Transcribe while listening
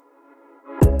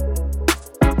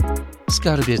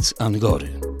Skarbiec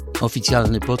Angory.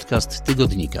 Oficjalny podcast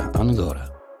tygodnika Angora.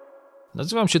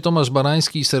 Nazywam się Tomasz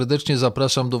Barański i serdecznie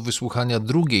zapraszam do wysłuchania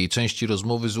drugiej części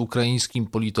rozmowy z ukraińskim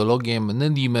politologiem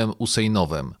Nedimem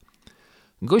Usejnowem.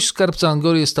 Gość Skarbca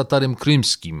Angory jest Tatarem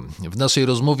krymskim. W naszej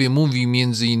rozmowie mówi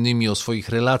m.in. o swoich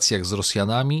relacjach z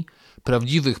Rosjanami,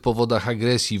 prawdziwych powodach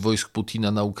agresji wojsk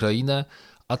Putina na Ukrainę,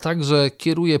 a także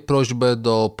kieruje prośbę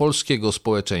do polskiego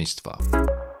społeczeństwa.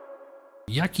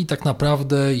 Jaki tak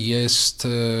naprawdę jest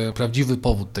prawdziwy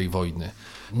powód tej wojny?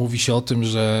 Mówi się o tym,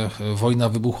 że wojna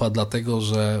wybuchła dlatego,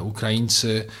 że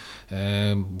Ukraińcy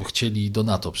chcieli do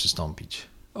NATO przystąpić.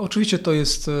 Oczywiście to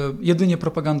jest jedynie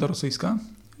propaganda rosyjska.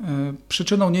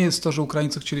 Przyczyną nie jest to, że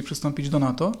Ukraińcy chcieli przystąpić do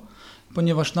NATO,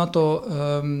 ponieważ NATO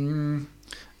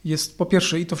jest po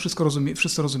pierwsze, i to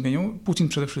wszyscy rozumieją, Putin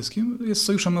przede wszystkim, jest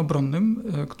sojuszem obronnym,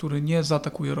 który nie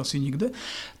zaatakuje Rosji nigdy.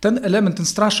 Ten element, ten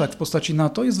straszak w postaci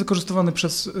NATO jest wykorzystywany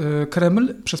przez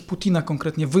Kreml, przez Putina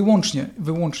konkretnie,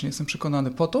 wyłącznie jestem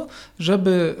przekonany, po to,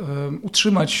 żeby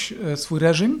utrzymać swój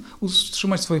reżim,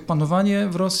 utrzymać swoje panowanie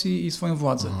w Rosji i swoją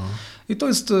władzę. I to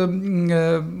jest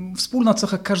wspólna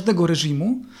cecha każdego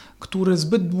reżimu, który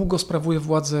zbyt długo sprawuje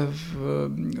władzę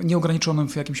nieograniczoną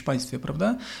w jakimś państwie,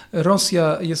 prawda?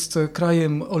 Rosja jest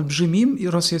krajem olbrzymim i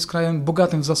Rosja jest krajem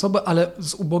bogatym w zasoby, ale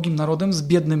z ubogim narodem,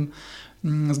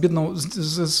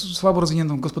 z słabo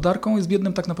rozwiniętą gospodarką i z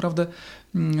biednym tak naprawdę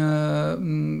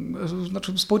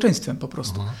społeczeństwem po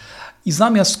prostu. I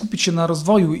zamiast skupić się na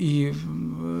rozwoju i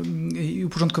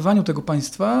uporządkowaniu tego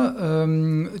państwa,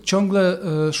 ciągle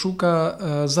szuka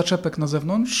zaczepek na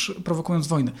zewnątrz, prowokując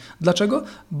wojnę. Dlaczego?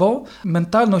 Bo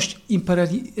mentalność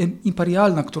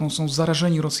imperialna, którą są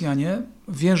zarażeni Rosjanie,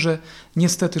 wierzę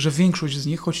niestety, że większość z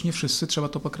nich, choć nie wszyscy, trzeba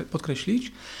to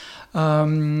podkreślić,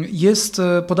 jest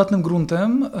podatnym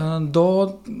gruntem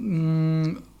do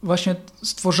właśnie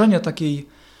stworzenia takiej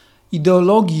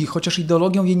ideologii, chociaż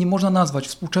ideologią jej nie można nazwać,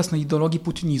 współczesnej ideologii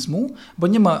putinizmu, bo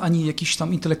nie ma ani jakiejś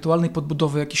tam intelektualnej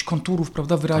podbudowy, jakichś konturów,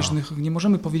 prawda, wyraźnych. Nie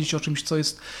możemy powiedzieć o czymś, co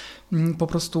jest po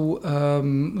prostu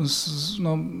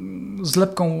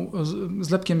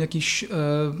zlepkiem jakichś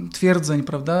twierdzeń,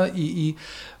 prawda, i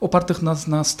opartych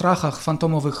na strachach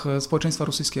fantomowych społeczeństwa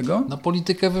rosyjskiego. Na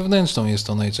politykę wewnętrzną jest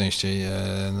to najczęściej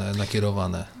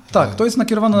nakierowane. Tak, to jest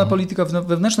nakierowane na politykę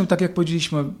wewnętrzną i tak jak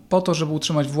powiedzieliśmy, po to, żeby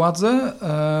utrzymać władzę,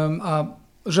 a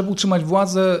żeby utrzymać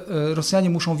władzę, Rosjanie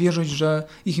muszą wierzyć, że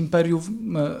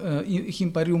ich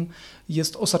imperium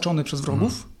jest osaczone przez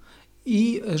wrogów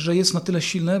i że jest na tyle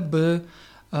silne,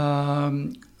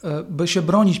 by się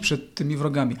bronić przed tymi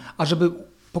wrogami. A żeby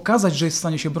pokazać, że jest w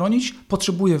stanie się bronić,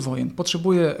 potrzebuje wojen,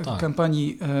 potrzebuje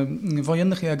kampanii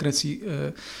wojennych i agresji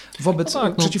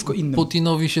przeciwko innym.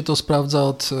 Putinowi się to sprawdza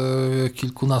od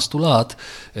kilkunastu lat.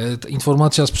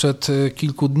 Informacja sprzed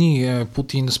kilku dni.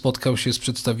 Putin spotkał się z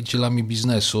przedstawicielami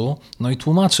biznesu, no i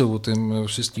tłumaczył tym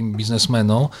wszystkim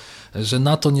biznesmenom, że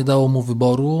NATO nie dało mu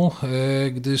wyboru,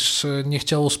 gdyż nie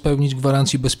chciało spełnić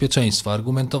gwarancji bezpieczeństwa.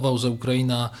 Argumentował, że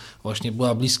Ukraina właśnie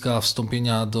była bliska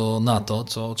wstąpienia do NATO,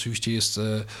 co oczywiście jest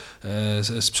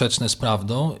sprzeczne z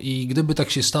prawdą i gdyby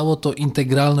tak się stało, to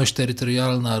integralność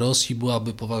terytorialna Rosji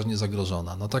byłaby poważnie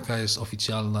zagrożona. No taka jest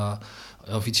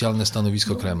oficjalne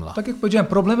stanowisko Kremla. Tak jak powiedziałem,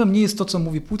 problemem nie jest to, co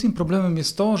mówi Putin, problemem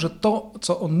jest to, że to,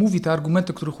 co on mówi, te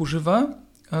argumenty, których używa,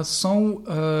 są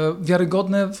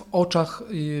wiarygodne w oczach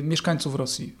mieszkańców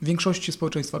Rosji, większości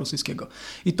społeczeństwa rosyjskiego.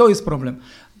 I to jest problem.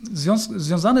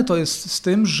 Związane to jest z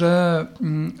tym, że,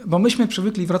 bo myśmy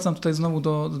przywykli, wracam tutaj znowu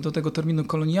do tego terminu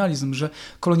kolonializm, że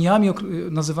koloniami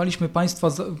nazywaliśmy państwa,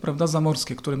 prawda,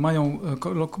 zamorskie, które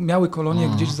miały kolonie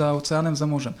gdzieś za oceanem, za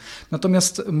morzem.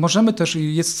 Natomiast możemy też,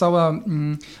 jest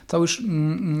cały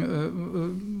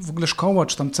w ogóle szkoła,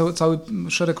 czy tam cały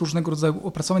szereg różnego rodzaju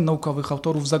opracowań naukowych,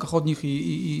 autorów zachodnich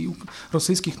i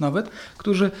rosyjskich nawet,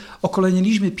 którzy o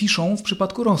kolonializmie piszą w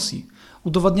przypadku Rosji,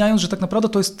 udowadniając, że tak naprawdę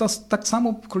to jest tak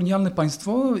samo kolonialne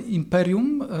państwo,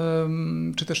 imperium,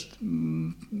 czy też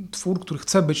twór, który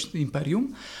chce być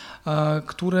imperium,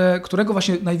 którego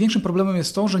właśnie największym problemem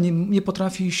jest to, że nie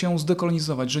potrafi się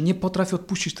zdekolonizować, że nie potrafi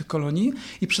odpuścić tych kolonii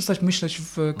i przestać myśleć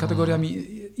w kategoriami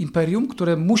imperium,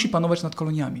 które musi panować nad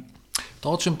koloniami.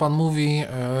 To, o czym Pan mówi,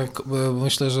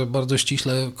 myślę, że bardzo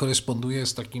ściśle koresponduje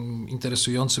z takim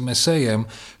interesującym esejem,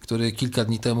 który kilka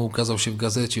dni temu ukazał się w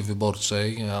Gazecie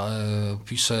Wyborczej.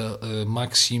 Pisze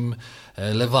Maksim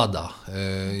Lewada.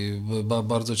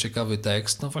 Bardzo ciekawy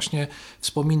tekst. No właśnie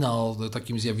wspomina o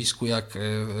takim zjawisku jak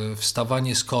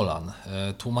wstawanie z kolan.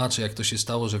 Tłumaczy, jak to się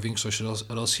stało, że większość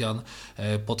Rosjan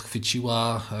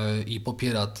podchwyciła i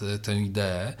popiera tę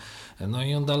ideę. No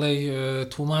i on dalej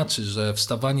tłumaczy, że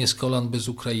wstawanie z kolan bez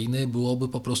Ukrainy byłoby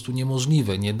po prostu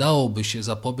niemożliwe. Nie dałoby się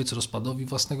zapobiec rozpadowi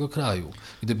własnego kraju,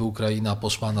 gdyby Ukraina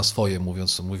poszła na swoje,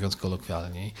 mówiąc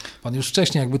kolokwialnie. Pan już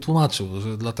wcześniej jakby tłumaczył,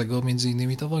 że dlatego między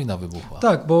innymi ta wojna wybuchła.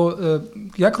 Tak, bo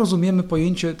jak rozumiemy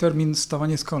termin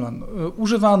stawanie z kolan?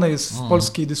 Używane jest w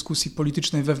polskiej dyskusji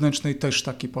politycznej, wewnętrznej też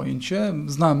takie pojęcie,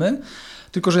 znamy.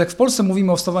 Tylko że jak w Polsce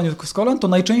mówimy o wstawaniu z kolan, to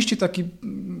najczęściej taki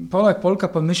Polak, Polka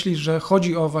pomyśli, że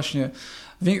chodzi o właśnie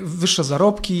wyższe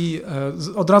zarobki,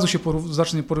 od razu się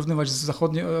zacznie porównywać z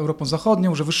Europą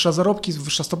Zachodnią, że wyższe zarobki,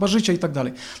 wyższa stopa życia i tak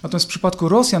dalej. Natomiast w przypadku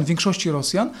Rosjan, większości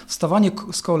Rosjan, wstawanie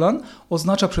z kolan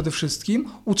oznacza przede wszystkim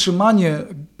utrzymanie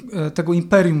tego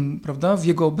imperium, prawda, w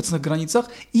jego obecnych granicach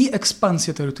i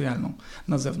ekspansję terytorialną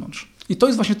na zewnątrz. I to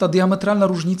jest właśnie ta diametralna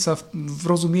różnica w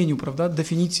rozumieniu, prawda,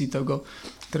 definicji tego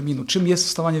terminu. Czym jest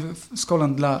wstawanie z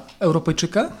kolan dla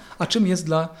Europejczyka, a czym jest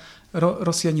dla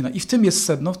Rosjanina. I w tym jest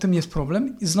sedno, w tym jest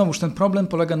problem. I znowuż ten problem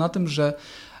polega na tym, że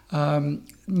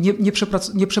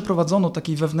nie przeprowadzono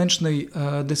takiej wewnętrznej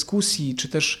dyskusji, czy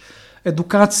też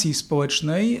edukacji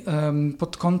społecznej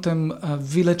pod kątem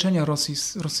wyleczenia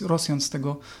Rosjan z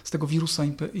tego wirusa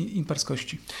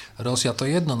imperskości. Rosja to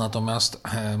jedno, natomiast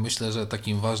myślę, że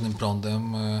takim ważnym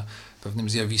prądem, pewnym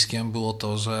zjawiskiem było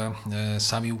to, że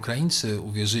sami Ukraińcy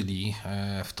uwierzyli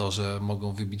w to, że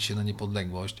mogą wybić się na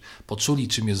niepodległość, poczuli,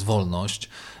 czym jest wolność,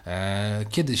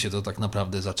 kiedy się to tak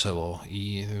naprawdę zaczęło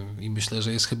i myślę,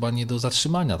 że jest chyba nie do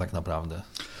zatrzymania tak naprawdę.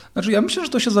 Znaczy, ja myślę,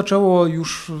 że to się zaczęło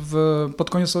już pod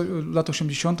koniec lat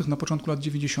 80., na początku lat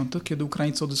 90., kiedy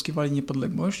Ukraińcy odzyskiwali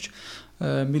niepodległość.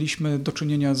 Mieliśmy do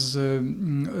czynienia z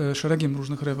szeregiem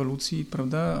różnych rewolucji,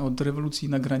 prawda? Od rewolucji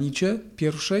na granicie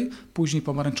pierwszej, później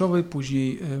pomarańczowej,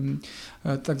 później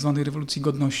tak zwanej rewolucji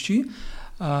godności.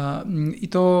 I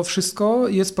to wszystko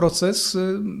jest proces,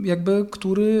 jakby,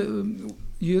 który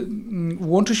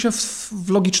łączy się w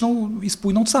logiczną i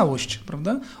spójną całość,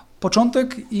 prawda?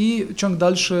 Początek i ciąg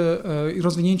dalszy i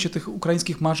rozwinięcie tych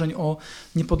ukraińskich marzeń o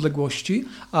niepodległości,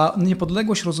 a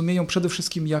niepodległość rozumieją przede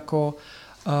wszystkim jako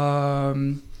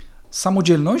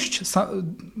samodzielność,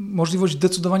 możliwość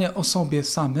decydowania o sobie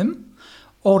samym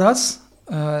oraz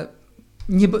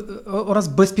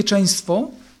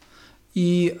bezpieczeństwo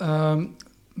i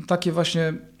takie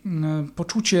właśnie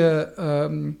poczucie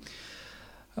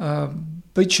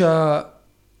bycia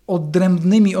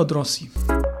odrębnymi od Rosji.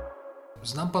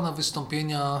 Znam Pana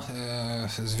wystąpienia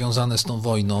związane z tą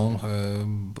wojną.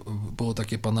 Było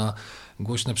takie Pana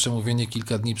głośne przemówienie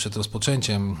kilka dni przed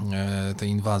rozpoczęciem tej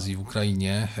inwazji w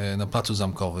Ukrainie na Placu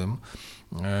Zamkowym.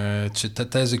 Czy te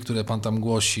tezy, które Pan tam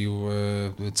głosił,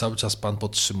 cały czas Pan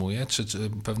podtrzymuje? Czy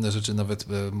pewne rzeczy nawet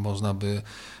można by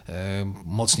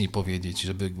mocniej powiedzieć,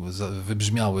 żeby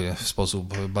wybrzmiały w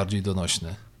sposób bardziej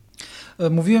donośny?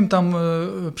 Mówiłem tam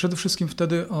przede wszystkim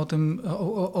wtedy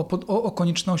o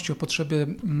konieczności, o potrzebie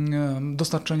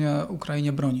dostarczenia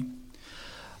Ukrainie broni.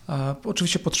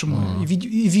 Oczywiście podtrzymuję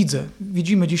i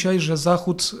widzimy dzisiaj, że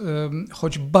Zachód,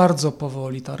 choć bardzo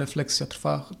powoli ta refleksja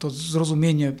trwa, to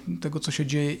zrozumienie tego, co się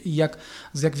dzieje i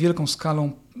z jak wielką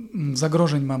skalą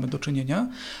zagrożeń mamy do czynienia,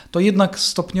 to jednak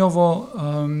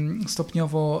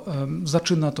stopniowo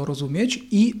zaczyna to rozumieć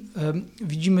i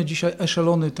widzimy dzisiaj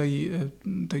eszelony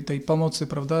tej pomocy,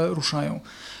 prawda, ruszają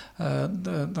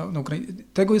na Ukrainie.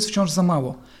 Tego jest wciąż za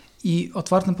mało. I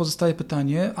otwartym pozostaje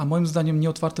pytanie, a moim zdaniem nie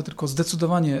otwarte, tylko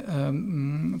zdecydowanie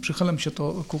przychylam się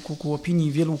to ku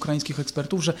opinii wielu ukraińskich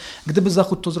ekspertów, że gdyby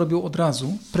Zachód to zrobił od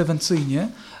razu, prewencyjnie,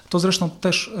 to zresztą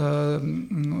też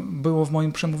było w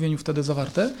moim przemówieniu wtedy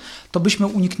zawarte, to byśmy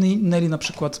uniknęli na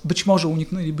przykład, być może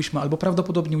uniknęlibyśmy, albo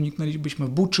prawdopodobnie uniknęlibyśmy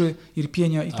Buczy,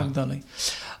 Irpienia i tak dalej.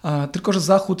 Tylko że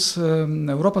Zachód,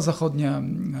 Europa Zachodnia,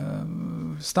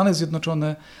 Stany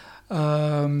Zjednoczone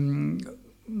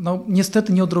no,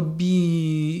 niestety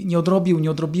nie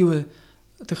odrobiły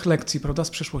tych lekcji, prawda, z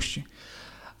przeszłości.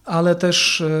 Ale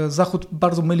też Zachód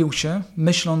bardzo mylił się,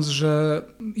 myśląc, że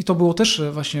i to było też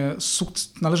właśnie,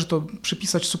 należy to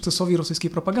przypisać sukcesowi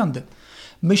rosyjskiej propagandy,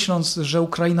 myśląc, że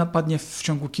Ukraina padnie w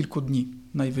ciągu kilku dni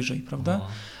najwyżej, prawda?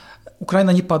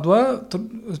 Ukraina nie padła, to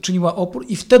czyniła opór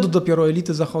i wtedy dopiero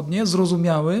elity zachodnie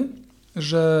zrozumiały,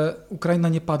 że Ukraina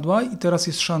nie padła i teraz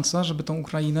jest szansa, żeby tą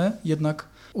Ukrainę jednak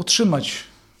utrzymać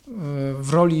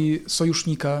w roli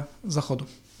sojusznika Zachodu.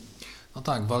 No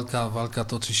tak, walka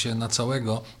toczy się na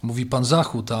całego. Mówi pan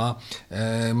Zachód, a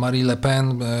Marie Le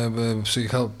Pen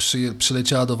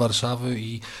przyleciała do Warszawy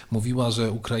i mówiła,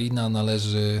 że Ukraina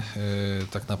należy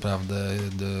tak naprawdę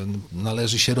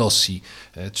należy się Rosji.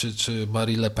 Czy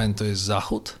Marie Le Pen to jest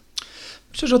Zachód?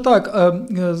 Myślę, że tak.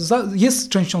 Jest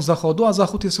częścią Zachodu, a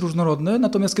Zachód jest różnorodny.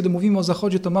 Natomiast kiedy mówimy o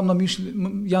Zachodzie, to mam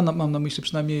na myśli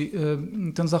przynajmniej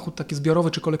ten Zachód taki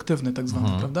zbiorowy czy kolektywny tak zwany,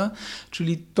 prawda?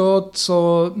 Czyli to,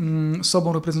 co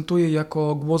sobą reprezentuje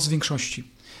jako głos większości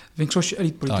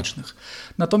elit politycznych. Tak.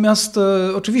 Natomiast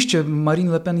oczywiście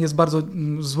Marine Le Pen jest bardzo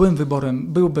złym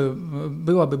wyborem,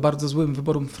 byłaby bardzo złym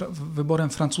wyborem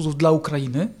Francuzów dla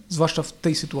Ukrainy, zwłaszcza w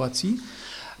tej sytuacji.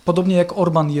 Podobnie jak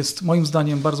Orban jest moim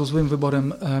zdaniem bardzo złym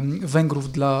wyborem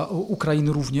Węgrów dla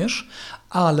Ukrainy również,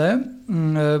 ale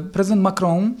prezydent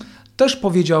Macron też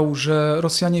powiedział, że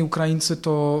Rosjanie i Ukraińcy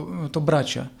to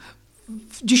bracia.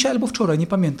 Dzisiaj albo wczoraj, nie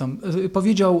pamiętam,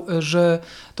 powiedział, że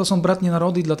to są bratnie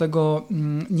narody i dlatego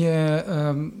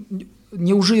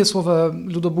nie użyje słowa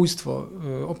ludobójstwo,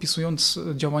 opisując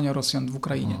działania Rosjan w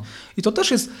Ukrainie. I to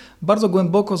też jest bardzo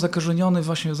głęboko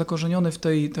zakorzeniony w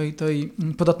tej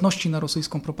podatności na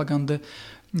rosyjską propagandę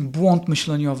błąd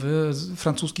myśleniowy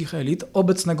francuskich elit,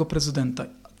 obecnego prezydenta.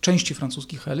 Części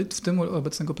francuskich elit, w tym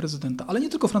obecnego prezydenta, ale nie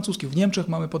tylko francuskich. W Niemczech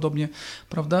mamy podobnie,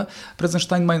 prawda? Prezydent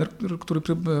Steinmeier,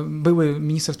 były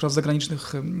minister spraw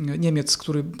zagranicznych Niemiec,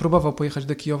 który próbował pojechać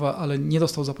do Kijowa, ale nie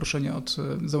dostał zaproszenia od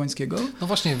Zełańskiego. No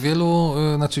właśnie,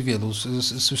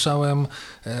 słyszałem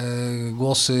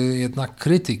głosy jednak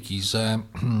krytyki, że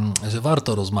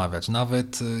warto rozmawiać,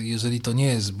 nawet jeżeli to nie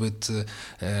jest zbyt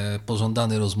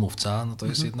pożądany rozmówca, no to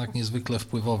jest jednak niezwykle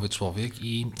wpływowy człowiek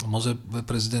i może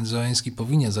prezydent Zełański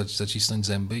powinien zacisnąć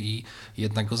zęby i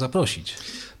jednak go zaprosić.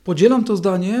 Podzielam to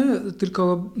zdanie,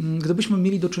 tylko gdybyśmy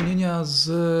mieli do czynienia z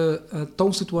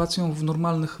tą sytuacją w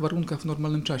normalnych warunkach, w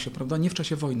normalnym czasie, prawda? Nie w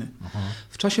czasie wojny.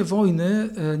 W czasie wojny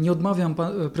nie odmawiam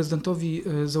prezydentowi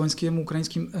Zełańskiemu,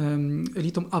 ukraińskim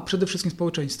elitom, a przede wszystkim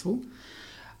społeczeństwu,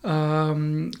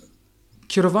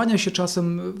 kierowania się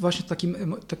czasem właśnie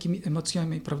takimi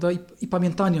emocjami, prawda? I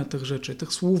pamiętania tych rzeczy,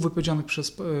 tych słów wypowiedzianych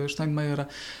przez Steinmeiera,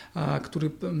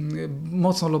 który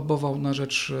mocno lobbował na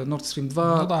rzecz Nord Stream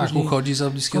 2. No tak, uchodzi za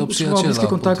bliskiego przyjaciela bliskie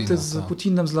kontakty Putina, z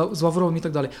Putinem, z Ławrowem i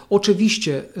tak dalej.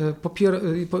 Oczywiście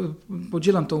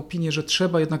podzielam tę opinię, że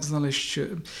trzeba jednak znaleźć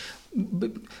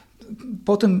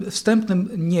po tym wstępnym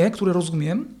nie, które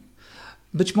rozumiem,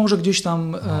 być może gdzieś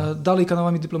tam dalej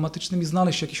kanałami dyplomatycznymi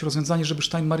znaleźć jakieś rozwiązanie, żeby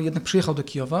Steinmeier jednak przyjechał do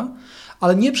Kijowa,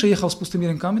 ale nie przyjechał z pustymi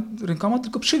rękoma,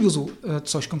 tylko przywiózł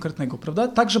coś konkretnego, prawda?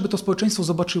 Tak, żeby to społeczeństwo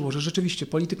zobaczyło, że rzeczywiście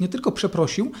polityk nie tylko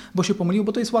przeprosił, bo się pomylił,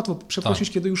 bo to jest łatwo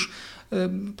przeprosić, kiedy już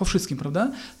po wszystkim,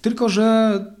 prawda? Tylko,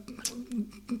 że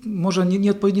może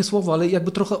nieodpowiednie słowo, ale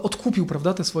jakby trochę odkupił,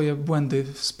 prawda, te swoje błędy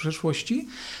z przeszłości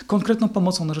konkretną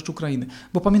pomocą na rzecz Ukrainy.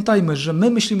 Bo pamiętajmy, że my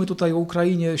myślimy tutaj o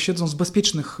Ukrainie siedząc w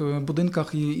bezpiecznych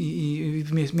budynkach i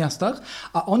w miastach,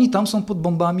 a oni tam są pod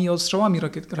bombami i ostrzałami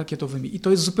rakietowymi. I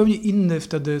to jest zupełnie inny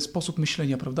wtedy sposób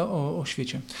myślenia, prawda, o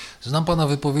świecie. Znam pana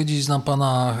wypowiedzi, znam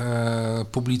pana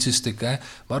publicystykę.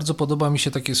 Bardzo podoba mi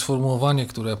się takie sformułowanie,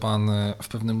 które pan w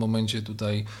pewnym momencie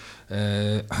tutaj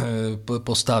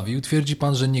postawił. Twierdzi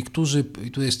pan, że niektórzy,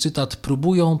 i tu jest cytat,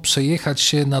 próbują przejechać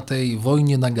się na tej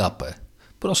wojnie na gapę.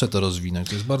 Proszę to rozwinąć.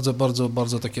 To jest bardzo, bardzo,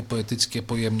 bardzo takie poetyckie,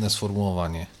 pojemne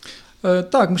sformułowanie.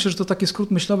 Tak, myślę, że to taki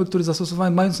skrót myślowy, który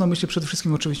zastosowałem, mając na myśli przede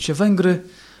wszystkim oczywiście Węgry,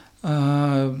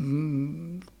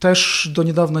 też do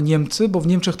niedawna Niemcy, bo w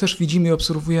Niemczech też widzimy i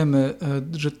obserwujemy,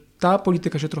 że ta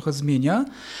polityka się trochę zmienia.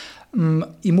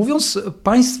 I mówiąc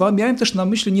państwa, miałem też na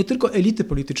myśli nie tylko elity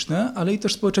polityczne, ale i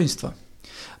też społeczeństwa.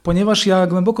 Ponieważ ja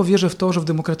głęboko wierzę w to, że w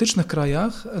demokratycznych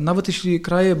krajach, nawet jeśli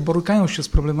kraje borykają się z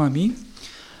problemami,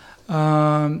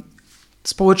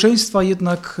 społeczeństwa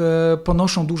jednak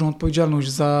ponoszą dużą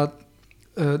odpowiedzialność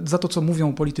za to, co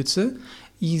mówią politycy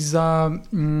i za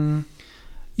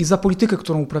politykę,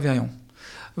 którą uprawiają.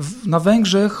 Na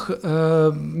Węgrzech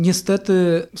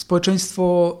niestety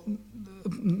społeczeństwo,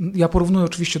 ja porównuję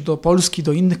oczywiście do Polski,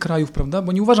 do innych krajów, prawda,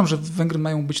 bo nie uważam, że Węgry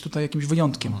mają być tutaj jakimś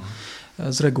wyjątkiem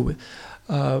z reguły.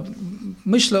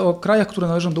 Myślę o krajach, które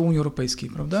należą do Unii Europejskiej,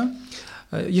 prawda?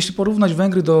 Jeśli porównać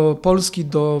Węgry do Polski,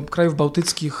 do krajów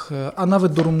bałtyckich, a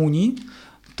nawet do Rumunii,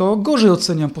 to gorzej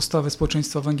oceniam postawę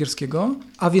społeczeństwa węgierskiego,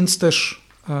 a więc też,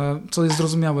 co jest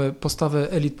zrozumiałe,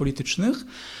 postawę elit politycznych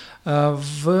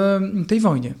w tej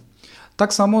wojnie.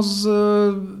 Tak samo z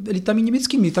elitami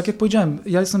niemieckimi. Tak jak powiedziałem,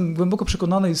 ja jestem głęboko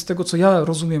przekonany z tego, co ja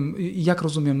rozumiem i jak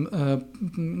rozumiem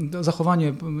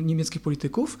zachowanie niemieckich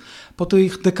polityków. Po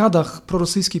tych dekadach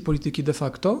prorosyjskiej polityki de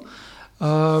facto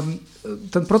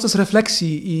ten proces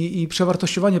refleksji i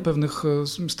przewartościowania pewnych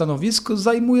stanowisk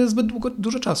zajmuje zbyt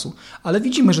dużo czasu. Ale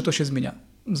widzimy, że to się zmienia.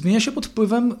 Zmienia się pod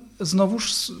wpływem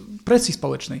znowuż presji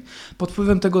społecznej, pod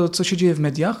wpływem tego, co się dzieje w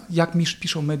mediach, jak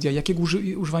piszą media, jakiego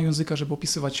używają języka, żeby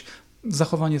opisywać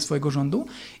zachowanie swojego rządu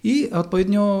i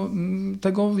odpowiednio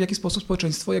tego, w jaki sposób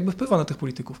społeczeństwo jakby wpływa na tych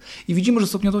polityków. I widzimy, że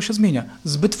stopniowo to się zmienia.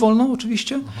 Zbyt wolno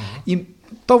oczywiście i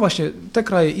to właśnie te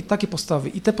kraje i takie postawy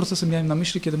i te procesy miałem na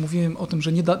myśli, kiedy mówiłem o tym,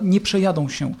 że nie przejadą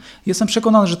się. Jestem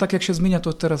przekonany, że tak jak się zmienia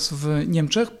to teraz w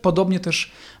Niemczech, podobnie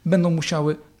też będą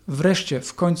musiały wreszcie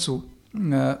w końcu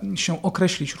się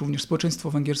określić również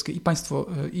społeczeństwo węgierskie i państwo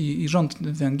i rząd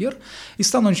Węgier i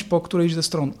stanąć po którejś ze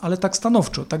stron, ale tak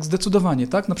stanowczo, tak zdecydowanie,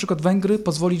 tak? Na przykład Węgry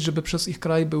pozwolić, żeby przez ich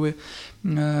kraj było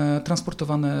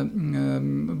transportowane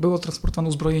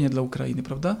uzbrojenie dla Ukrainy,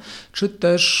 prawda? Czy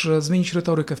też zmienić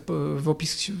retorykę w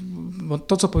opisie, bo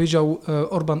to, co powiedział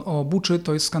Orban o Buczy,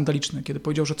 to jest skandaliczne, kiedy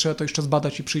powiedział, że trzeba to jeszcze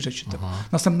zbadać i przyjrzeć się temu.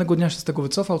 Następnego dnia się z tego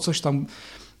wycofał, coś tam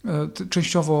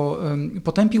częściowo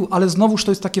potępił, ale znowuż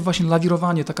to jest takie właśnie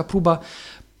lawirowanie, taka próba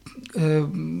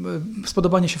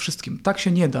spodobania się wszystkim. Tak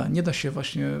się nie da się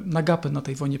właśnie na gapę na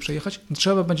tej wojnie przejechać.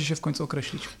 Trzeba będzie się w końcu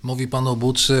określić. Mówi pan o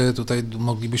Buczy, tutaj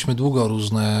moglibyśmy długo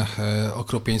różne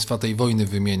okropieństwa tej wojny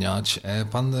wymieniać.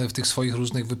 Pan w tych swoich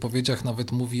różnych wypowiedziach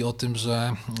nawet mówi o tym,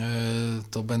 że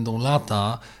to będą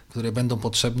lata, które będą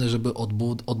potrzebne, żeby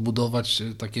odbudować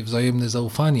takie wzajemne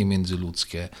zaufanie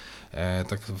międzyludzkie.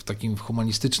 Tak w takim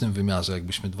humanistycznym wymiarze,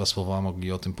 jakbyśmy dwa słowa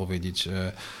mogli o tym powiedzieć.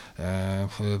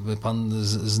 Pan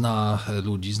zna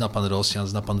ludzi, zna pan Rosjan,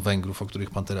 zna pan Węgrów, o których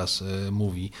pan teraz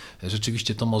mówi.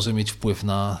 Rzeczywiście to może mieć wpływ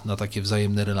na takie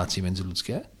wzajemne relacje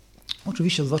międzyludzkie?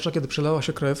 Oczywiście, zwłaszcza kiedy przelała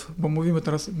się krew, bo mówię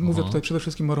tutaj przede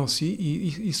wszystkim o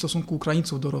Rosji i stosunku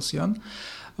Ukraińców do Rosjan.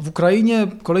 W Ukrainie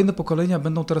kolejne pokolenia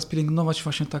będą teraz pielęgnować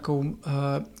właśnie taką,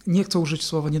 nie chcę użyć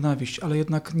słowa nienawiść, ale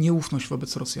jednak nieufność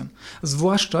wobec Rosjan.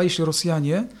 Zwłaszcza jeśli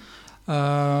Rosjanie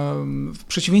w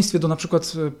przeciwieństwie do na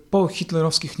przykład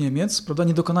pohitlerowskich Niemiec, prawda,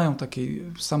 nie dokonają takiej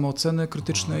samooceny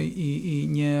krytycznej i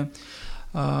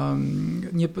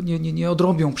nie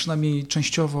odrobią przynajmniej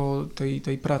częściowo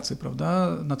tej pracy,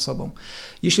 prawda, nad sobą.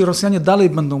 Jeśli Rosjanie dalej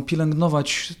będą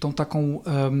pielęgnować tą taką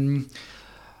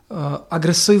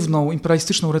agresywną,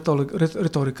 imperialistyczną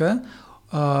retorykę,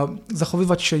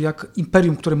 zachowywać się jak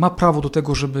imperium, które ma prawo do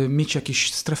tego, żeby mieć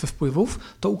jakieś strefy wpływów,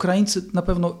 to Ukraińcy na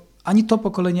pewno ani to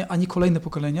pokolenie, ani kolejne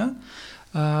pokolenia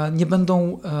nie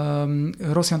będą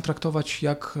Rosjan traktować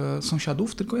jak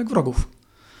sąsiadów, tylko jak wrogów.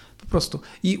 Po prostu.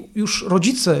 I już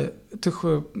rodzice tych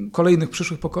kolejnych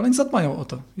przyszłych pokoleń zadbają o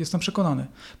to, jestem przekonany.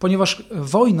 Ponieważ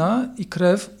wojna i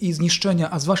krew i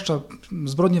zniszczenia, a zwłaszcza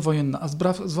zbrodnie wojenne,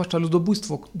 zwłaszcza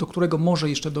ludobójstwo, do którego może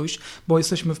jeszcze dojść, bo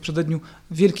jesteśmy w przededniu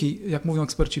wielkiej, jak mówią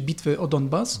eksperci, bitwy o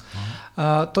Donbas,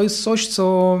 to jest coś,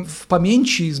 co w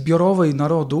pamięci zbiorowej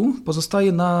narodu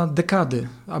pozostaje na dekady,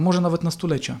 a może nawet na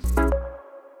stulecia.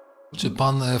 Czy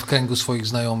pan w kręgu swoich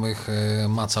znajomych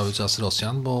ma cały czas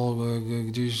Rosjan? Bo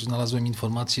gdzieś znalazłem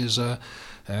informację, że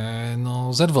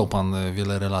zerwał pan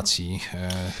wiele relacji.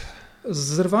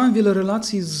 Zerwałem wiele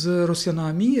relacji z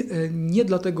Rosjanami, nie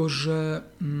dlatego, że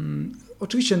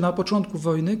oczywiście na początku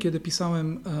wojny, kiedy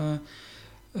pisałem,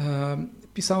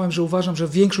 że uważam, że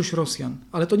większość Rosjan,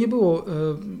 ale to nie było,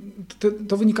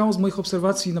 to wynikało z moich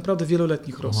obserwacji naprawdę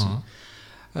wieloletnich Rosji.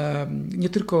 Nie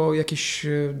tylko jakieś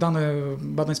dane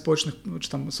badań społecznych, czy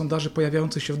tam sondaży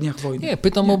pojawiające się w dniach wojny. Nie,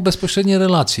 pytam o bezpośrednie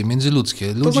relacje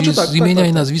międzyludzkie. Ludzi z imienia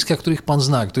i nazwiska, których pan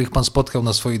zna, których pan spotkał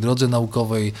na swojej drodze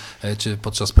naukowej, czy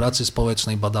podczas pracy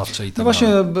społecznej, badawczej i tak dalej.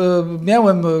 Właśnie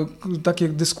miałem takie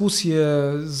dyskusje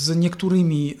z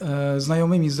niektórymi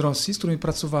znajomymi z Rosji, z którymi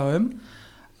pracowałem,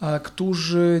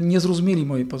 którzy nie zrozumieli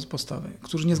mojej postawy,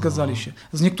 którzy nie zgadzali się.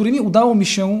 Z niektórymi udało mi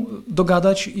się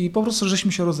dogadać i po prostu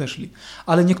żeśmy się rozeszli.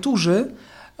 Ale niektórzy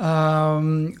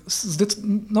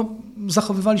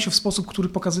zachowywali się w sposób, który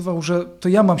pokazywał, że to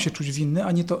ja mam się czuć winny,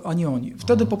 a nie oni.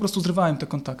 Wtedy po prostu zrywałem te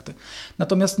kontakty.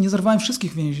 Natomiast nie zerwałem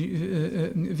wszystkich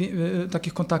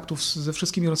takich kontaktów ze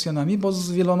wszystkimi Rosjanami, bo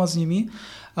z wieloma z nimi,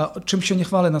 czym się nie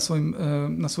chwalę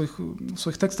na swoich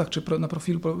tekstach czy na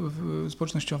profilu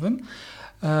społecznościowym,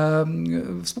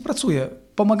 współpracuję.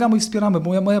 Pomagamy i wspieramy,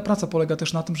 bo moja praca polega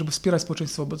też na tym, żeby wspierać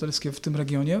społeczeństwo obywatelskie w tym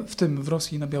regionie, w tym w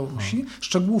Rosji i na Białorusi.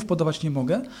 Szczegółów podawać nie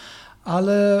mogę,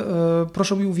 ale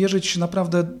proszę mi uwierzyć,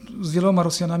 naprawdę z wieloma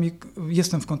Rosjanami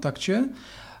jestem w kontakcie,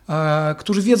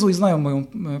 którzy wiedzą i znają moją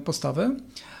postawę.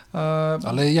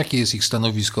 Ale jakie jest ich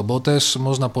stanowisko? Bo też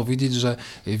można powiedzieć, że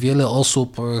wiele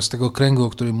osób z tego kręgu, o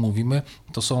którym mówimy,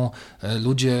 to są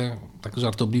ludzie Tak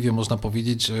żartobliwie można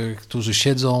powiedzieć, którzy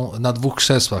siedzą na dwóch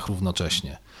krzesłach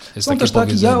równocześnie. Jest są takie też takie,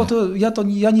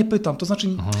 powiedzenie. ja nie pytam, to znaczy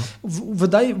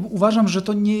uważam, że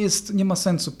to nie ma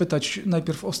sensu pytać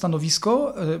najpierw o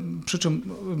stanowisko, przy czym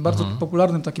bardzo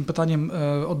popularnym takim pytaniem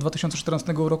od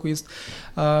 2014 roku jest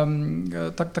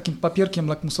takim papierkiem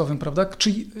lakmusowym, prawda?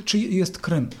 Czy jest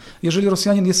Krym? Jeżeli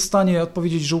Rosjanin jest w stanie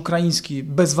odpowiedzieć, że ukraiński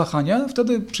bez wahania,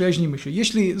 wtedy przyjaźnimy się.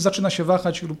 Jeśli zaczyna się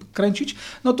wahać lub kręcić,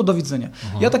 no to do widzenia.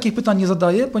 Ja takich pytań nie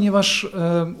zadaję, ponieważ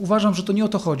uważam, że to nie o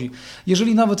to chodzi.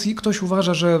 Jeżeli nawet ktoś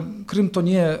uważa, że Krym to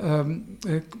nie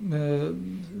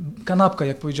kanapka,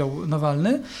 jak powiedział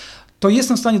Nawalny, to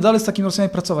jestem w stanie dalej z takim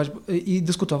Rosjaninem pracować i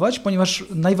dyskutować, ponieważ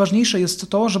najważniejsze jest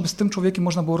to, żeby z tym człowiekiem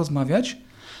można było rozmawiać,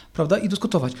 prawda, i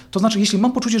dyskutować. To znaczy, jeśli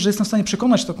mam poczucie, że jestem w stanie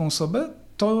przekonać taką osobę,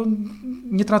 to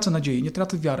nie tracę nadziei, nie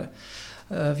tracę wiary.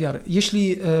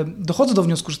 Jeśli dochodzę do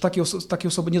wniosku, że takiej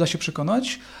osoby nie da się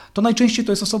przekonać, to najczęściej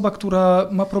to jest osoba, która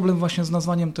ma problem właśnie z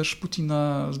nazwaniem też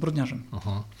Putina zbrodniarzem.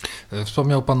 Aha.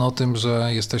 Wspomniał Pan o tym, że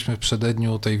jesteśmy w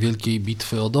przededniu tej wielkiej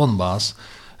bitwy o Donbas.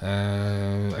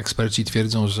 Eksperci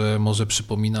twierdzą, że może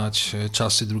przypominać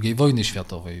czasy II wojny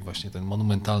światowej, właśnie ten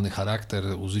monumentalny charakter,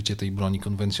 użycie tej broni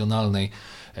konwencjonalnej.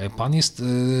 Pan jest,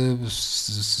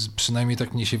 przynajmniej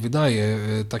tak mnie się wydaje,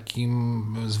 takim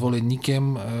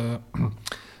zwolennikiem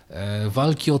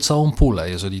walki o całą pulę,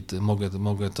 jeżeli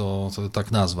mogę to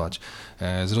tak nazwać.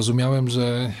 Zrozumiałem,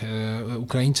 że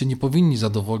Ukraińcy nie powinni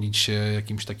zadowolić się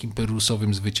jakimś takim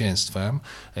pyrrhusowym zwycięstwem,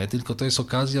 tylko to jest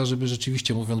okazja, żeby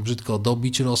rzeczywiście, mówiąc brzydko,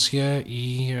 dobić Rosję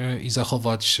i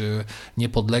zachować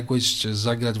niepodległość,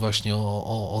 zagrać właśnie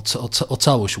o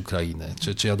całość Ukrainy.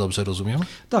 Czy ja dobrze rozumiem?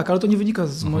 Tak, ale to nie wynika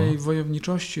z mojej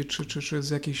wojowniczości czy z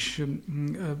jakiejś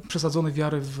przesadzonej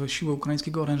wiary w siłę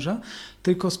ukraińskiego oręża,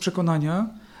 tylko z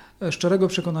szczerego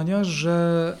przekonania,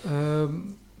 że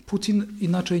Putin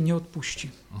inaczej nie odpuści.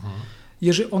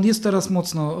 Jeżeli on jest teraz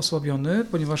mocno osłabiony,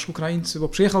 ponieważ Ukraińcy, bo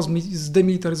przyjechał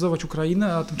zdemilitaryzować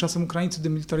Ukrainę, a tymczasem Ukraińcy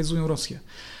demilitaryzują Rosję.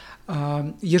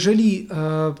 Jeżeli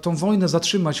tą wojnę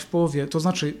zatrzymać w połowie, to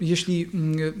znaczy jeśli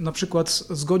na przykład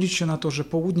zgodzić się na to, że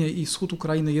południe i wschód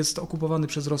Ukrainy jest okupowany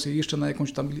przez Rosję jeszcze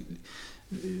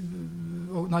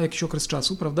na jakiś okres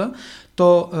czasu, prawda,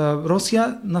 to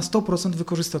Rosja na 100%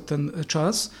 wykorzysta ten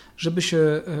czas,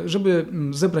 żeby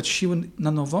zebrać siły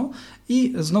na nowo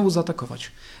i znowu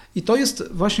zaatakować. I to jest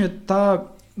właśnie ta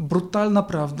brutalna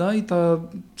prawda i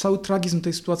cały tragizm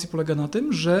tej sytuacji polega na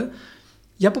tym, że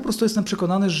ja po prostu jestem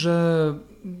przekonany, że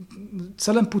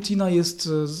celem Putina jest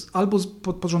albo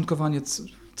podporządkowanie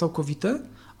całkowite,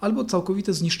 albo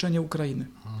całkowite zniszczenie Ukrainy.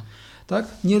 Tak?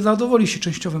 Nie zadowoli się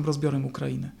częściowym rozbiorem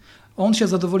Ukrainy. On się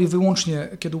zadowoli wyłącznie,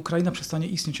 kiedy Ukraina przestanie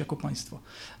istnieć jako państwo.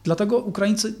 Dlatego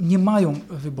Ukraińcy nie mają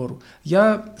wyboru.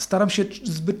 Ja staram się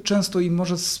zbyt często i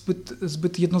może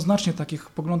zbyt jednoznacznie takich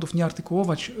poglądów nie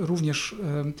artykułować również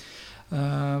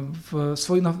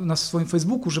na swoim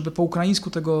Facebooku, żeby po ukraińsku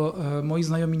tego moi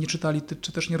znajomi nie czytali,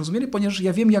 czy też nie rozumieli, ponieważ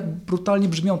ja wiem, jak brutalnie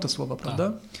brzmią te słowa,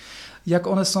 prawda? Jak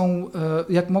one są,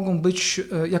 jak mogą być,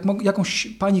 jakąś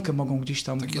panikę mogą gdzieś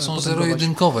tam takie są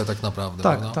zero-jedynkowe tak naprawdę.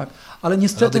 Tak, prawda? tak. Ale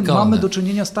niestety radykalne. Mamy do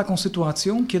czynienia z taką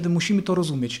sytuacją, kiedy musimy to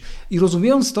rozumieć. I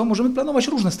rozumiejąc to, możemy planować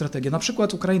różne strategie. Na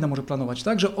przykład Ukraina może planować,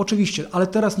 tak, że oczywiście, ale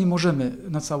teraz nie możemy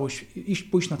na całość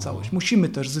pójść na całość. Musimy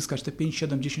też zyskać te 5,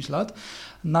 7, 10 lat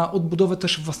na odbudowę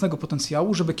też własnego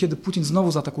potencjału, żeby kiedy Putin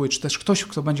znowu zaatakuje, czy też ktoś,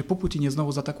 kto będzie po Putinie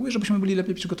znowu zaatakuje, żebyśmy byli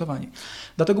lepiej przygotowani.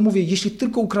 Dlatego mówię, jeśli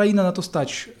tylko Ukraina na to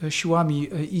stać siłami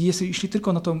i jeśli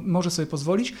tylko na to może sobie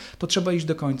pozwolić, to trzeba iść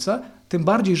do końca. Tym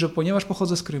bardziej, że ponieważ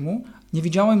pochodzę z Krymu, nie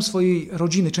widziałem swojej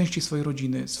rodziny, części swojej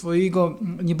rodziny,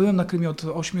 nie byłem na Krymie od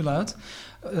 8 lat.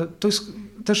 To jest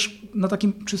też na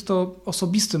takim czysto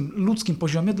osobistym, ludzkim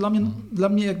poziomie dla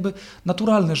mnie jakby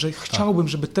naturalne, że chciałbym,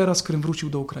 żeby teraz Krym wrócił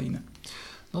do Ukrainy.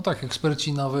 No tak,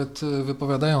 eksperci nawet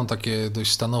wypowiadają takie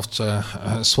dość stanowcze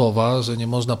słowa, że nie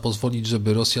można pozwolić,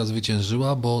 żeby Rosja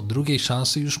zwyciężyła, bo drugiej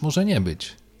szansy już może nie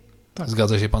być. Tak.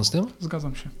 Zgadza się pan z tym?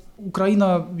 Zgadzam się.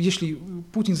 Ukraina, jeśli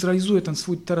Putin zrealizuje ten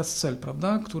swój teraz cel,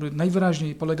 prawda, który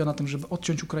najwyraźniej polega na tym, żeby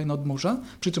odciąć Ukrainę od morza,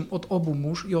 przy czym od obu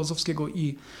mórz, i Azowskiego,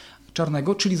 i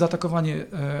Czarnego, czyli zaatakowanie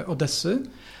Odessy,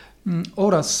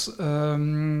 oraz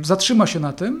zatrzyma się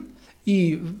na tym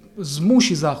i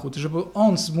zmusi Zachód, żeby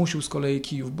on zmusił z kolei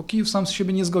Kijów, bo Kijów sam z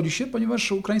siebie nie zgodzi się,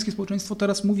 ponieważ ukraińskie społeczeństwo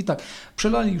teraz mówi tak,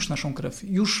 przelali już naszą krew,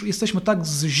 już jesteśmy tak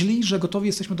źli, że gotowi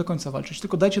jesteśmy do końca walczyć,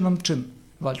 tylko dajcie nam czym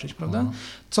walczyć, prawda?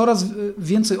 Coraz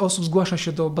więcej osób zgłasza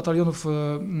się do batalionów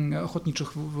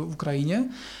ochotniczych w Ukrainie,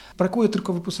 brakuje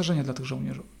tylko wyposażenia dla tych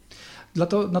żołnierzy.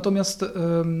 Natomiast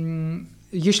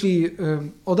jeśli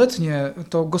odetnie,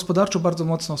 to gospodarczo bardzo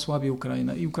mocno osłabi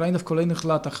Ukrainę i Ukraina w kolejnych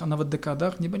latach, a nawet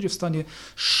dekadach nie będzie w stanie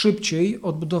szybciej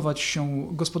odbudować się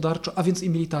gospodarczo, a więc i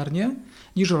militarnie,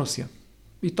 niż Rosja.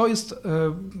 I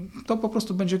to po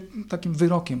prostu będzie takim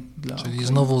wyrokiem dla Czyli Ukrainy.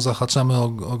 znowu zahaczamy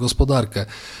o gospodarkę.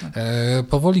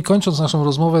 Powoli kończąc naszą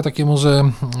rozmowę, takie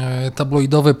może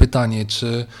tabloidowe pytanie,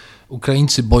 czy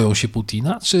Ukraińcy boją się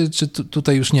Putina, czy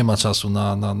tutaj już nie ma czasu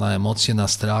na emocje, na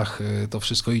strach? To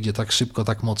wszystko idzie tak szybko,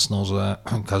 tak mocno, że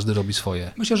każdy robi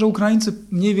swoje. Myślę, że Ukraińcy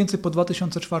mniej więcej po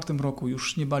 2004 roku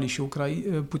już nie bali się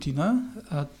Putina.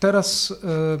 A teraz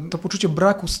to poczucie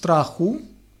braku strachu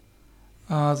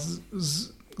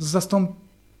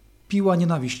zastąpiła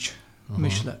nienawiść,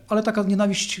 myślę. Ale taka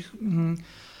nienawiść,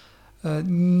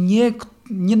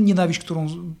 nie nienawiść, którą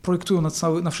projektują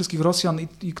na wszystkich Rosjan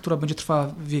i która będzie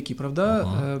trwała wieki, prawda?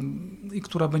 I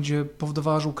która będzie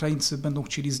powodowała, że Ukraińcy będą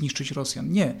chcieli zniszczyć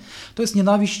Rosjan. Nie. To jest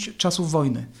nienawiść czasów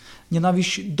wojny.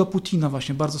 Nienawiść do Putina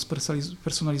właśnie, bardzo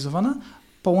spersonalizowana,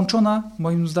 połączona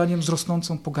moim zdaniem z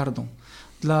rosnącą pogardą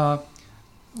dla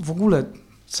w ogóle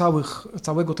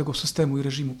całego tego systemu i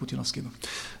reżimu putinowskiego.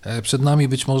 Przed nami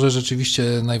być może rzeczywiście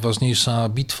najważniejsza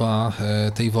bitwa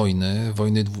tej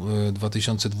wojny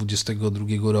 2022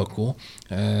 roku.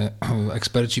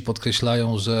 Eksperci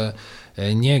podkreślają, że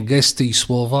nie gesty i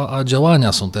słowa, a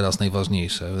działania są teraz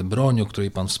najważniejsze. Broń, o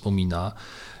której Pan wspomina.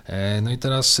 No i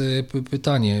teraz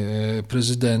pytanie.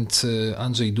 Prezydent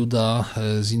Andrzej Duda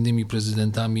z innymi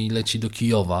prezydentami leci do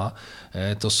Kijowa.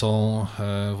 To są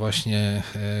właśnie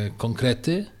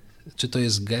konkrety? Czy to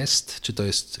jest gest? Czy to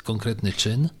jest konkretny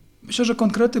czyn? Myślę, że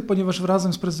konkrety, ponieważ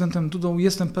razem z prezydentem Dudą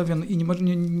jestem pewien i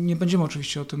nie będziemy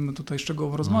oczywiście o tym tutaj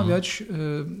szczegółowo rozmawiać,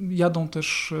 jadą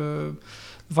też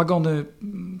wagony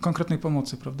konkretnej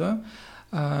pomocy, prawda?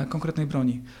 Konkretnej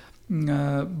broni.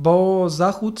 Bo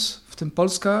Zachód, w tym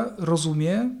Polska,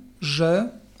 rozumie,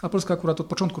 a Polska akurat od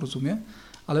początku rozumie,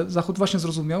 ale Zachód właśnie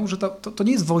zrozumiał, że to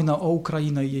nie jest wojna o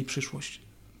Ukrainę i jej przyszłość.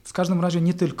 W każdym razie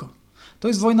nie tylko. To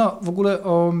jest wojna w ogóle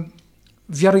o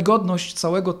wiarygodność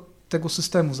całego tego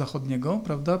systemu zachodniego,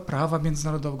 prawda, prawa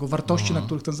międzynarodowego, wartości, na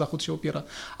których ten Zachód się opiera,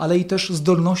 ale i też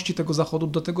zdolności tego Zachodu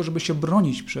do tego, żeby się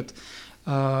bronić przed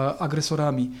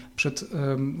agresorami, przed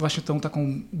właśnie tą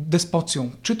taką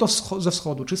despocją, czy to ze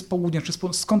wschodu, czy z południa, czy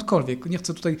skądkolwiek. Nie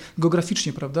chcę tutaj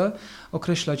geograficznie, prawda,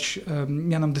 określać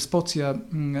mianem despocja,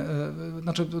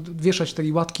 znaczy wieszać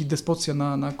tej łatki despocja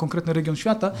na konkretny region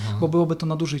świata, bo byłoby to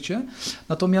nadużycie.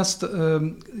 Natomiast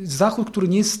Zachód, który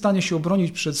nie jest w stanie się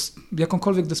obronić przed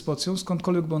jakąkolwiek despocją,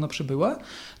 skądkolwiek by ona przybyła,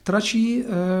 traci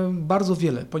bardzo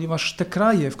wiele, ponieważ te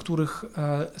kraje, w których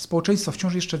społeczeństwa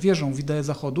wciąż jeszcze wierzą w ideę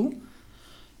Zachodu,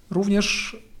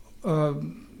 również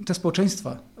te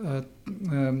społeczeństwa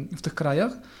w tych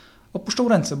krajach opuszczą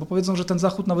ręce, bo powiedzą, że ten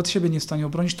Zachód nawet siebie nie jest w stanie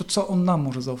obronić, to co on nam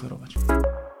może zaoferować?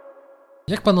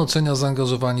 Jak Pan ocenia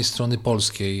zaangażowanie strony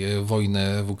polskiej w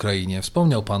wojnę w Ukrainie?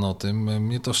 Wspomniał Pan o tym.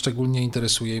 Mnie to szczególnie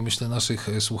interesuje i myślę naszych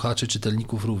słuchaczy,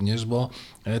 czytelników również, bo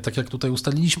tak jak tutaj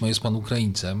ustaliliśmy, jest Pan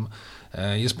Ukraińcem,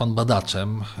 jest Pan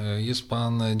badaczem, jest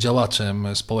Pan działaczem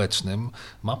społecznym.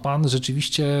 Ma Pan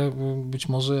rzeczywiście, być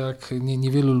może jak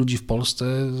niewielu ludzi w Polsce,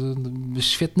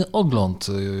 świetny ogląd,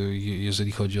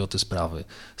 jeżeli chodzi o te sprawy.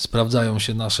 Sprawdzają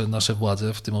się nasze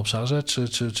władze w tym obszarze,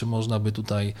 czy można by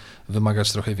tutaj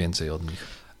wymagać trochę więcej od nich?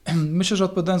 Myślę, że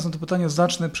odpowiadając na to pytanie,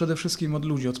 zacznę przede wszystkim od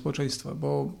ludzi, od społeczeństwa,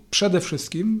 bo przede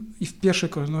wszystkim i w pierwszej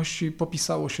kolejności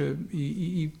popisało się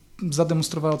i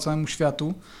zademonstrowało całemu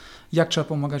światu, jak trzeba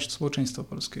pomagać społeczeństwu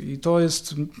polskiemu. I to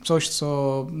jest coś,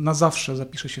 co na zawsze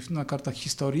zapisze się na kartach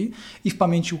historii i w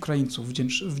pamięci Ukraińców,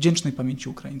 wdzięcznej pamięci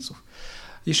Ukraińców.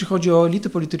 Jeśli chodzi o elity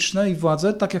polityczne i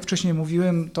władze, tak jak wcześniej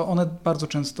mówiłem, to one bardzo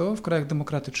często w krajach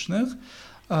demokratycznych,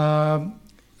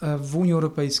 w Unii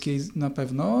Europejskiej na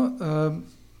pewno,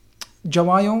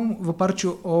 działają w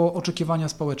oparciu o oczekiwania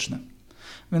społeczne.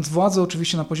 Więc władze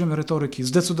oczywiście na poziomie retoryki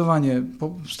zdecydowanie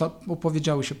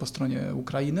opowiedziały się po stronie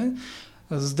Ukrainy,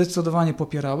 zdecydowanie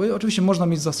popierały. Oczywiście można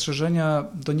mieć zastrzeżenia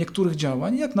do niektórych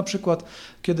działań, jak na przykład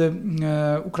kiedy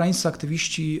ukraińscy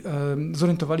aktywiści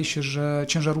zorientowali się, że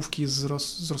ciężarówki z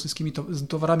rosyjskimi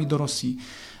towarami do Rosji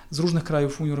z różnych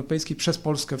krajów Unii Europejskiej przez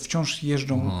Polskę wciąż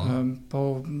jeżdżą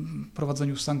po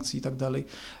prowadzeniu sankcji i tak dalej,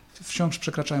 wciąż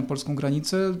przekraczają polską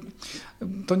granicę,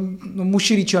 to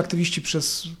musieli ci aktywiści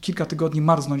przez kilka tygodni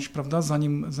marznąć, prawda,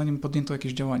 zanim podjęto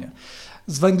jakieś działania.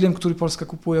 Z węglem, który Polska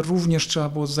kupuje, również trzeba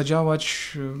było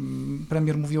zadziałać.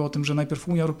 Premier mówił o tym, że najpierw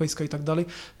Unia Europejska i tak dalej.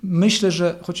 Myślę,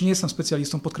 że, choć nie jestem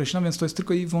specjalistą, podkreślam, więc to jest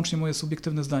tylko i wyłącznie moje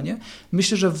subiektywne zdanie,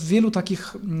 myślę, że w wielu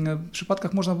takich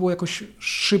przypadkach można było jakoś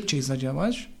szybciej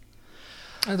zadziałać.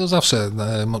 Ale to zawsze,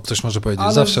 ktoś może powiedzieć,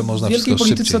 ale zawsze można wszystko szybciej. w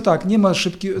wielkiej polityce tak, nie ma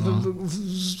szybkich,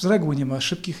 z reguły nie ma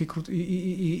szybkich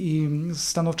i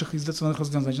stanowczych i zdecydowanych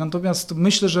rozwiązań. Natomiast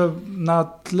myślę, że na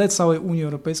tle całej Unii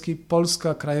Europejskiej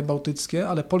Polska, kraje bałtyckie,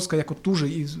 ale Polska jako duży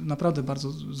i naprawdę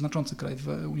bardzo znaczący kraj w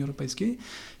Unii Europejskiej,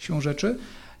 siłą rzeczy,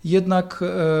 jednak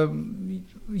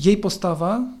jej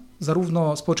postawa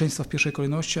zarówno społeczeństwa w pierwszej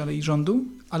kolejności, ale i rządu,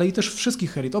 ale i też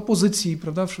wszystkich elit, opozycji,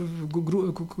 prawda,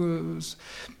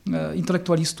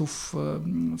 intelektualistów,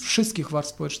 wszystkich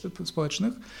warstw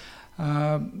społecznych,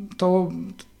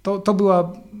 to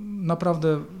była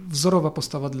naprawdę wzorowa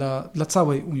postawa dla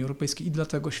całej Unii Europejskiej i dla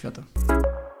tego świata.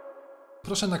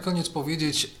 Proszę na koniec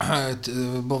powiedzieć,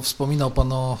 bo wspominał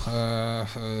Pan o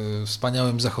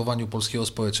wspaniałym zachowaniu polskiego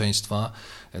społeczeństwa.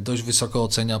 Dość wysoko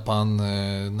ocenia Pan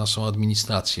naszą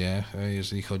administrację,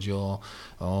 jeżeli chodzi o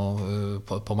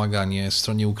pomaganie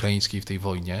stronie ukraińskiej w tej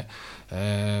wojnie.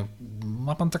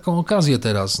 Ma Pan taką okazję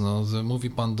teraz, no, mówi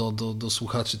Pan do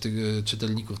słuchaczy,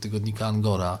 czytelników tygodnika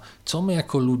Angora. Co my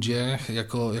jako ludzie,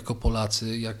 jako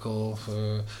Polacy, jako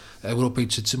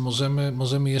Europejczycy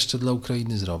możemy jeszcze dla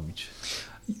Ukrainy zrobić?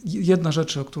 Jedna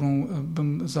rzecz, o którą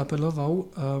bym zaapelował,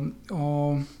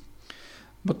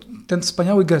 bo ten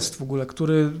wspaniały gest w ogóle,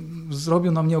 który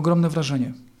zrobił na mnie ogromne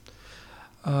wrażenie,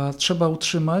 trzeba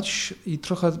utrzymać i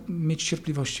trochę mieć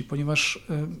cierpliwości, ponieważ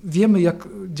wiemy, jak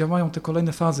działają te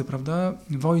kolejne fazy, prawda,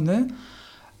 wojny,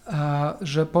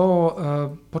 że po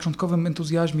początkowym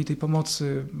entuzjazmie tej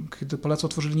pomocy, kiedy Polacy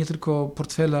otworzyli nie tylko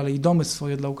portfele, ale i domy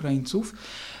swoje dla Ukraińców,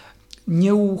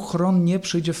 nieuchronnie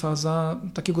przyjdzie faza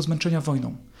takiego zmęczenia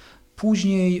wojną.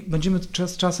 Później będziemy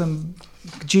czasem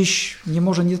gdzieś,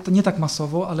 nie tak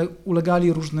masowo, ale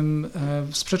ulegali różnym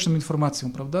sprzecznym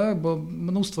informacjom, prawda? Bo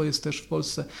mnóstwo jest też w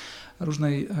Polsce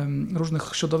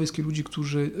różnych środowisk i ludzi,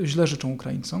 którzy źle życzą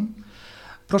Ukraińcom.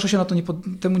 Proszę się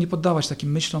temu nie poddawać,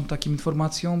 takim myślom, takim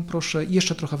informacjom. Proszę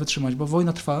jeszcze trochę wytrzymać, bo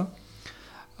wojna trwa.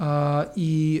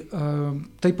 I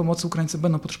tej pomocy Ukraińcy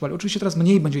będą potrzebowali. Oczywiście teraz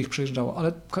mniej będzie ich przejeżdżało,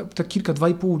 ale te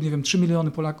 2,5, nie wiem, 3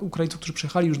 miliony Ukraińców, którzy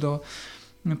przyjechali już do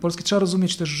Polski, trzeba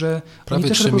rozumieć też, że prawie oni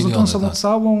też reprezentują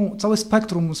sobą całe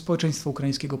spektrum społeczeństwa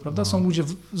ukraińskiego, prawda? Są ludzie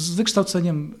z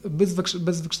wykształceniem,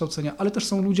 bez wykształcenia, ale też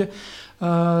są ludzie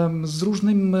z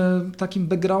różnym takim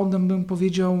backgroundem, bym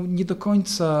powiedział, nie do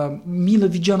końca mile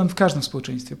widzianym w każdym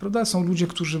społeczeństwie, prawda? Są ludzie,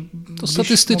 którzy... To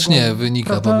statystycznie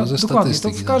wynika, bo ze dokładnie,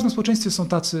 statystyki. To w każdym społeczeństwie są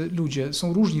tacy ludzie,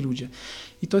 są różni ludzie.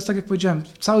 I to jest, tak jak powiedziałem,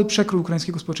 cały przekrój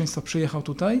ukraińskiego społeczeństwa przyjechał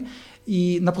tutaj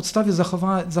i na podstawie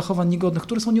zachowań niegodnych,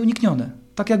 które są nieuniknione.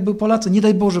 Tak jakby Polacy, nie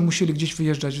daj Boże, musieli gdzieś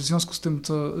wyjeżdżać w związku z tym,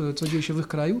 co dzieje się w ich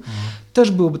kraju,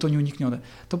 też byłoby to nieuniknione.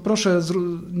 To proszę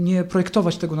nie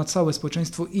projektować tego na całe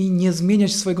społeczeństwo i nie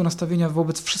zmieniać swojego nastawienia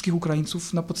wobec wszystkich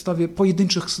Ukraińców na podstawie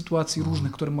pojedynczych sytuacji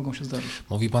różnych, które mogą się zdarzyć.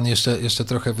 Mówi Pan jeszcze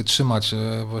trochę wytrzymać.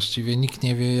 Właściwie nikt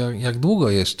nie wie, jak długo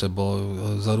jeszcze, bo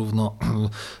zarówno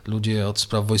ludzie od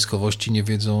spraw wojskowości nie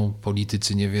wiedzą,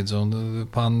 politycy nie wiedzą.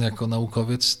 Pan jako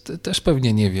naukowiec też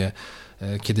pewnie nie wie,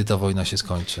 kiedy ta wojna się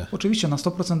skończy. Oczywiście na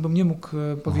 100% bym nie mógł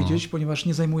powiedzieć, ponieważ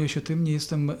nie zajmuję się tym, nie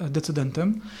jestem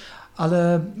decydentem,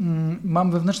 ale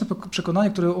mam wewnętrzne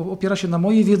przekonanie, które opiera się na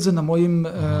mojej wiedzy,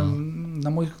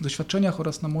 na moich doświadczeniach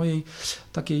oraz na mojej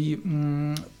takiej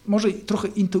może trochę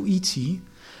intuicji,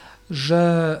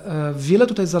 że wiele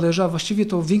tutaj zależy, a właściwie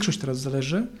to większość teraz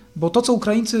zależy, bo to, co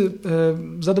Ukraińcy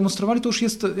zademonstrowali, to już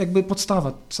jest jakby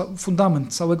podstawa,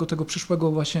 fundament całego tego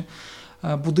przyszłego właśnie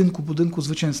budynku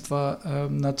zwycięstwa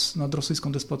nad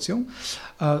rosyjską despocją,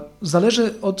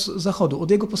 zależy od Zachodu,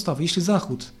 od jego postawy. Jeśli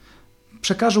Zachód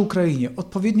przekaże Ukrainie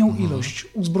odpowiednią ilość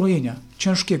uzbrojenia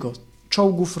ciężkiego,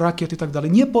 czołgów, rakiet i tak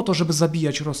dalej, nie po to, żeby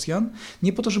zabijać Rosjan,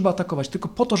 nie po to, żeby atakować, tylko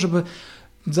po to, żeby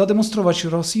zademonstrować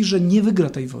Rosji, że nie wygra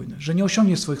tej wojny, że nie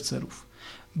osiągnie swoich celów.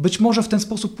 Być może w ten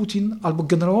sposób Putin albo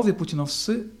generałowie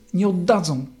putinowscy nie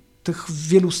oddadzą tych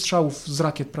wielu strzałów z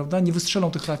rakiet, prawda? Nie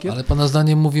wystrzelą tych rakiet. Ale Pana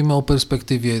zdaniem mówimy o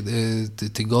perspektywie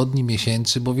tygodni,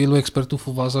 miesięcy, bo wielu ekspertów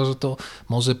uważa, że to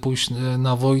może pójść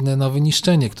na wojnę, na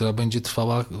wyniszczenie, która będzie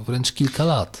trwała wręcz kilka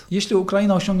lat. Jeśli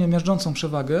Ukraina osiągnie miażdżącą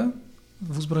przewagę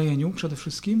w uzbrojeniu przede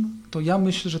wszystkim, to ja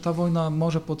myślę, że ta wojna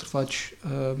może potrwać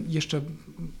jeszcze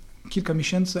kilka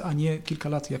miesięcy, a nie kilka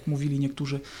lat, jak mówili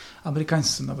niektórzy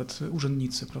amerykańscy nawet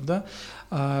urzędnicy, prawda?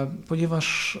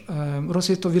 Ponieważ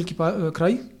Rosja to wielki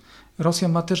kraj, Rosja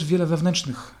ma też wiele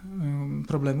wewnętrznych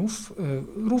problemów,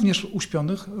 również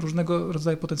uśpionych, różnego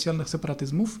rodzaju potencjalnych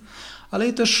separatyzmów, ale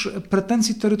i też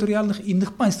pretensji terytorialnych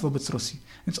innych państw wobec Rosji.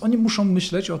 Więc oni muszą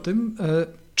myśleć o tym,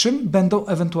 czym będą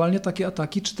ewentualnie takie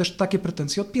ataki, czy też takie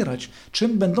pretensje odpierać,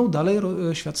 czym będą dalej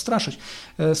świat straszyć.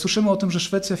 Słyszymy o tym, że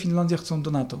Szwecja, Finlandia chcą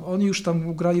do NATO. Oni już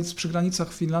tam przy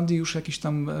granicach Finlandii już jakieś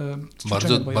tam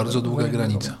bardzo długa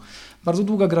granica. bardzo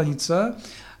długa granica.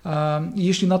 I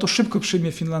jeśli NATO szybko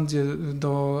przyjmie Finlandię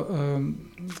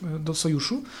do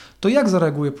sojuszu, to jak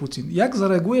zareaguje Putin? Jak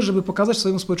zareaguje, żeby pokazać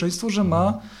swojemu społeczeństwu,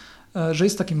 że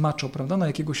jest takim macho, prawda, na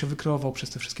jakiego się wykreował przez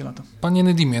te wszystkie lata? Panie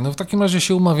Nedimie, no w takim razie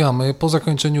się umawiamy. Po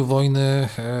zakończeniu wojny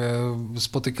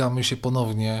spotykamy się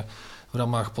ponownie w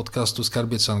ramach podcastu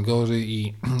Skarbiec Angory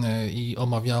i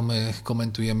omawiamy,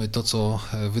 komentujemy to, co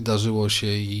wydarzyło się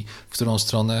i w którą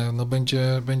stronę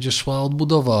będzie szła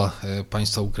odbudowa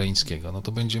państwa ukraińskiego. No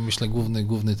to będzie, myślę,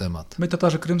 główny temat. My,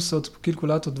 Tatarzy krymscy, od kilku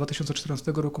lat, od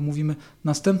 2014 roku mówimy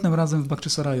następnym razem w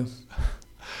Bakczysaraju.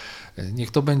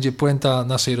 Niech to będzie puenta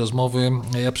naszej rozmowy.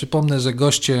 Ja przypomnę, że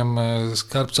gościem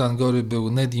Skarbca Angory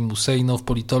był Nedim Usejnow,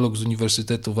 politolog z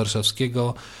Uniwersytetu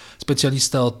Warszawskiego,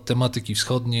 specjalista od tematyki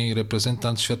wschodniej,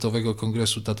 reprezentant Światowego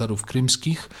Kongresu Tatarów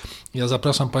Krymskich. Ja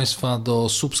zapraszam Państwa do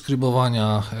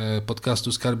subskrybowania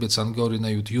podcastu Skarbiec Angory na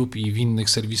YouTube i w innych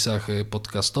serwisach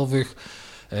podcastowych.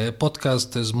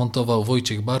 Podcast zmontował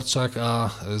Wojciech Barczak, a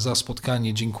za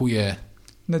spotkanie dziękuję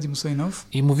Nedim Usejnow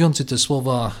i mówiący te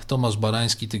słowa Tomasz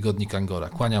Barański, Tygodnik Angora.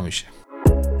 Kłaniamy się.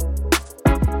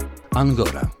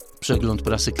 Angora. Przegląd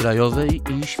prasy krajowej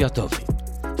i światowej.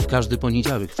 W każdy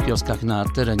poniedziałek w kioskach na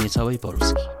terenie całej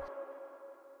Polski.